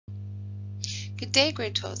Good day,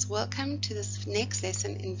 grade 12s. Welcome to this next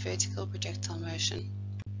lesson in vertical projectile motion.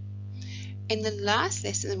 In the last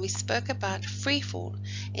lesson, we spoke about free fall.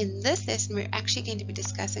 In this lesson, we're actually going to be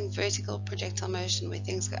discussing vertical projectile motion, where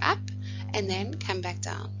things go up and then come back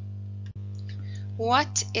down.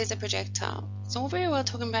 What is a projectile? It's all very well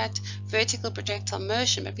talking about vertical projectile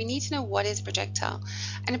motion, but we need to know what is a projectile.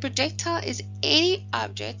 And a projectile is any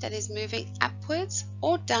object that is moving upwards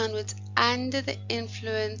or downwards under the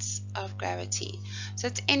influence of gravity. So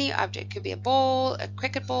it's any object. It could be a ball, a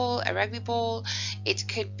cricket ball, a rugby ball. It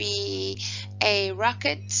could be a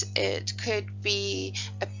rocket. It could be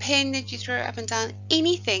a pen that you throw up and down.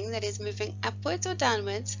 Anything that is moving upwards or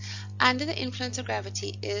downwards under the influence of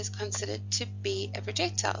gravity is considered to be a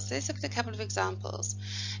projectile. So let's look at a couple of examples.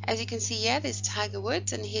 As you can see here, there's Tiger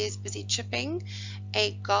Woods, and he's busy chipping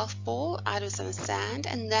a golf ball out of some sand,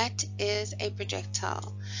 and that is a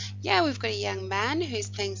projectile. Yeah, we've got a young man who's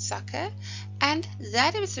playing soccer, and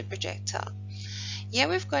that is a projectile. Yeah,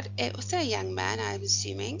 we've got also a young man, I'm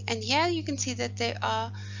assuming, and here you can see that there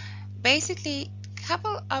are basically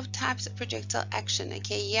couple of types of projectile action.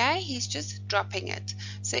 Okay, yeah, he's just dropping it.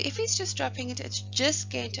 So if he's just dropping it, it's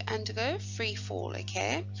just going to undergo free fall.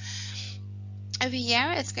 Okay, over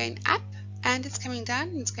here it's going up and it's coming down,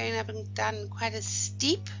 and it's going up and down in quite a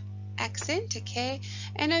steep accent. Okay,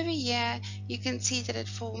 and over here you can see that it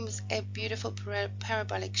forms a beautiful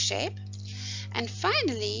parabolic shape. And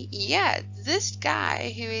finally, yeah, this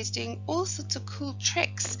guy who is doing all sorts of cool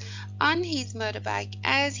tricks on his motorbike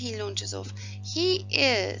as he launches off, he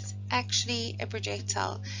is actually a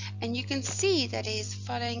projectile. And you can see that he's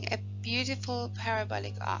following a beautiful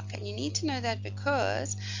parabolic arc. And you need to know that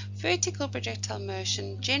because vertical projectile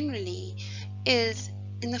motion generally is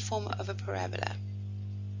in the form of a parabola.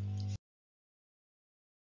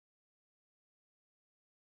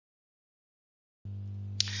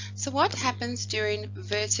 So what happens during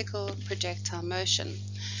vertical projectile motion?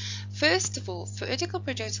 First of all, vertical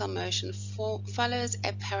projectile motion follows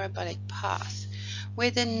a parabolic path,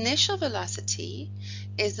 where the initial velocity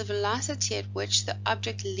is the velocity at which the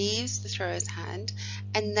object leaves the thrower's hand,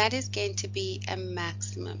 and that is going to be a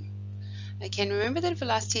maximum. Okay, and remember that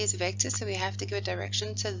velocity is a vector, so we have to give a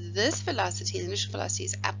direction. So this velocity, the initial velocity,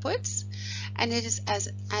 is upwards, and it is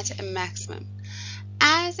at a maximum.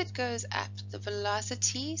 As it goes up, the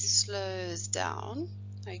velocity slows down,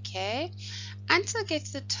 okay, until it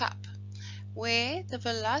gets to the top, where the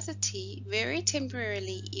velocity very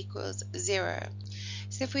temporarily equals 0.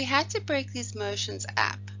 So if we had to break these motions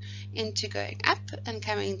up into going up and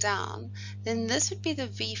coming down, then this would be the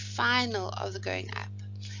v final of the going up,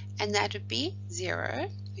 and that would be 0,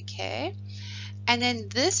 okay, and then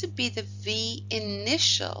this would be the v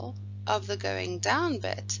initial of the going down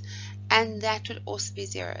bit, and that would also be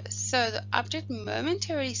 0. So the object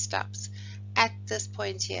momentarily stops at this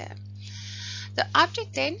point here. The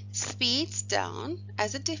object then speeds down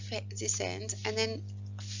as it descends, and then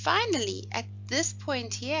finally at this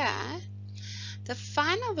point here, the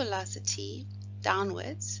final velocity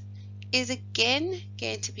downwards is again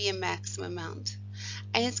going to be a maximum amount,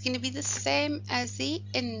 and it's going to be the same as the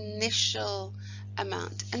initial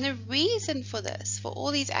amount. And the reason for this, for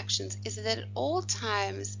all these actions, is that at all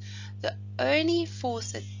times the only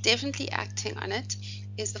force that's definitely acting on it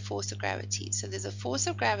is the force of gravity. So there's a force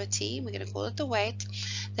of gravity, we're going to call it the weight,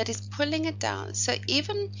 that is pulling it down. So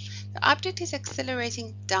even the object is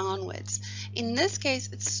accelerating downwards. In this case,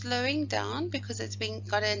 it's slowing down because it's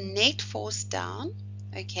got a net force down,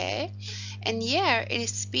 okay, and here it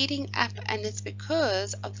is speeding up, and it's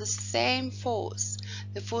because of the same force,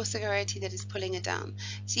 the force of gravity, that is pulling it down.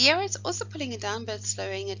 So here it's also pulling it down, but it's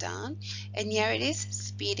slowing it down, and here it is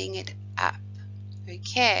speeding it up.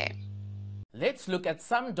 Okay. Let's look at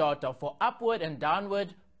some data for upward and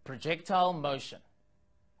downward projectile motion.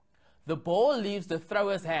 The ball leaves the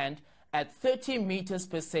thrower's hand at 30 meters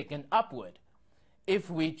per second upward. If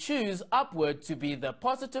we choose upward to be the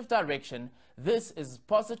positive direction, this is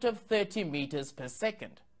positive 30 meters per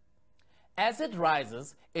second. As it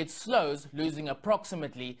rises, it slows, losing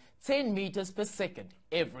approximately 10 meters per second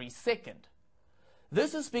every second.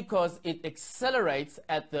 This is because it accelerates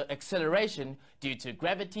at the acceleration due to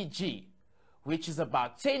gravity g, which is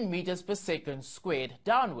about 10 meters per second squared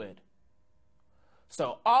downward.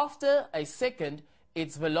 So after a second,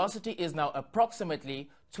 its velocity is now approximately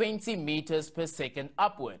 20 meters per second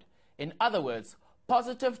upward. In other words,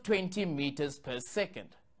 positive 20 meters per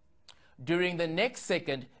second. During the next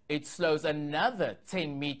second, it slows another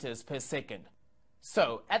 10 meters per second.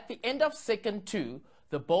 So at the end of second 2,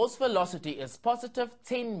 the ball's velocity is positive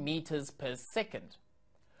 10 meters per second.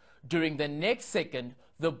 During the next second,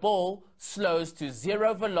 the ball slows to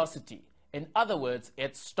 0 velocity, In other words,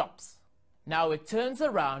 it stops. Now it turns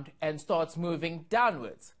around and starts moving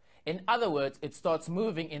downwards. In other words, it starts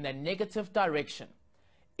moving in a negative direction.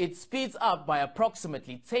 It speeds up by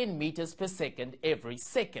approximately 10 meters per second every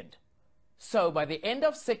second. So by the end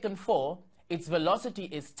of second 4, its velocity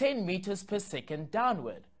is 10 meters per second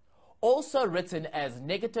downward, also written as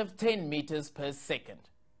negative 10 meters per second.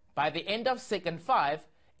 By the end of second 5,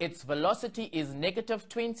 its velocity is negative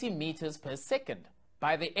 20 meters per second.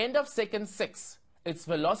 By the end of second 6, its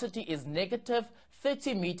velocity is negative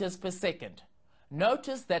 30 meters per second.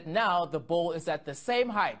 Notice that now the ball is at the same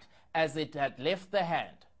height as it had left the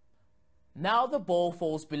hand. Now the ball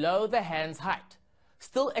falls below the hand's height,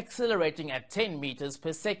 still accelerating at 10 meters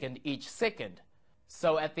per second each second.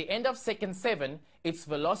 So at the end of second 7, its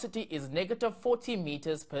velocity is negative 40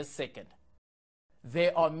 meters per second.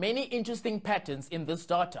 There are many interesting patterns in this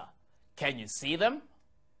data. Can you see them?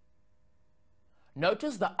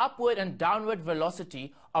 Notice the upward and downward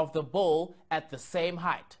velocity of the ball at the same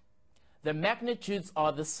height. The magnitudes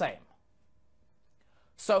are the same.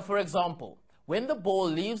 So for example, when the ball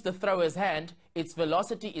leaves the thrower's hand, its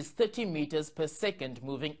velocity is 30 meters per second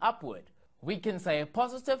moving upward. We can say a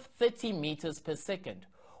positive 30 meters per second.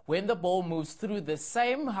 When the ball moves through the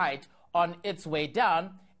same height on its way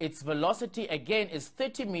down, its velocity again is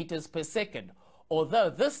 30 meters per second, although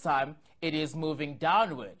this time it is moving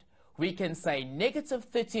downward. We can say negative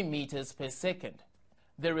 30 meters per second.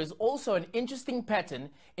 There is also an interesting pattern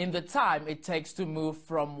in the time it takes to move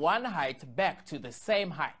from one height back to the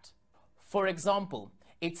same height. For example,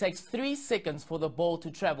 it takes 3 seconds for the ball to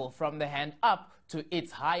travel from the hand up to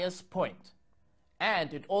its highest point.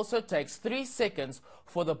 And it also takes 3 seconds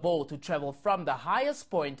for the ball to travel from the highest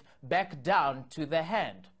point back down to the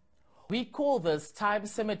hand. We call this time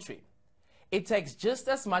symmetry. It takes just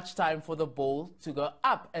as much time for the ball to go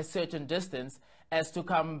up a certain distance as to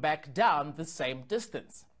come back down the same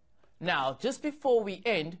distance. Now, just before we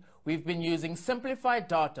end, we've been using simplified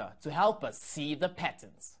data to help us see the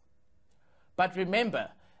patterns. But remember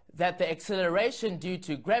that the acceleration due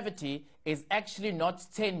to gravity is actually not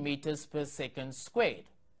 10 meters per second squared.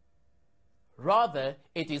 Rather,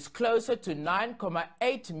 it is closer to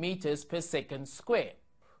 9.8 meters per second squared.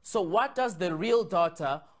 So what does the real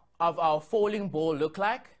data of our falling ball look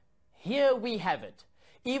like? Here we have it.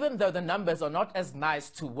 Even though the numbers are not as nice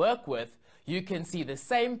to work with, you can see the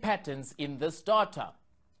same patterns in this data.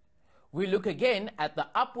 We look again at the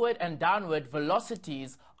upward and downward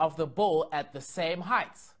velocities of the ball at the same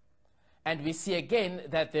heights. And we see again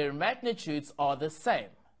that their magnitudes are the same.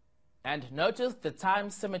 And notice the time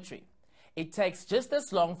symmetry. It takes just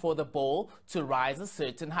as long for the ball to rise a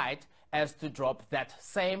certain height as to drop that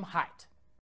same height.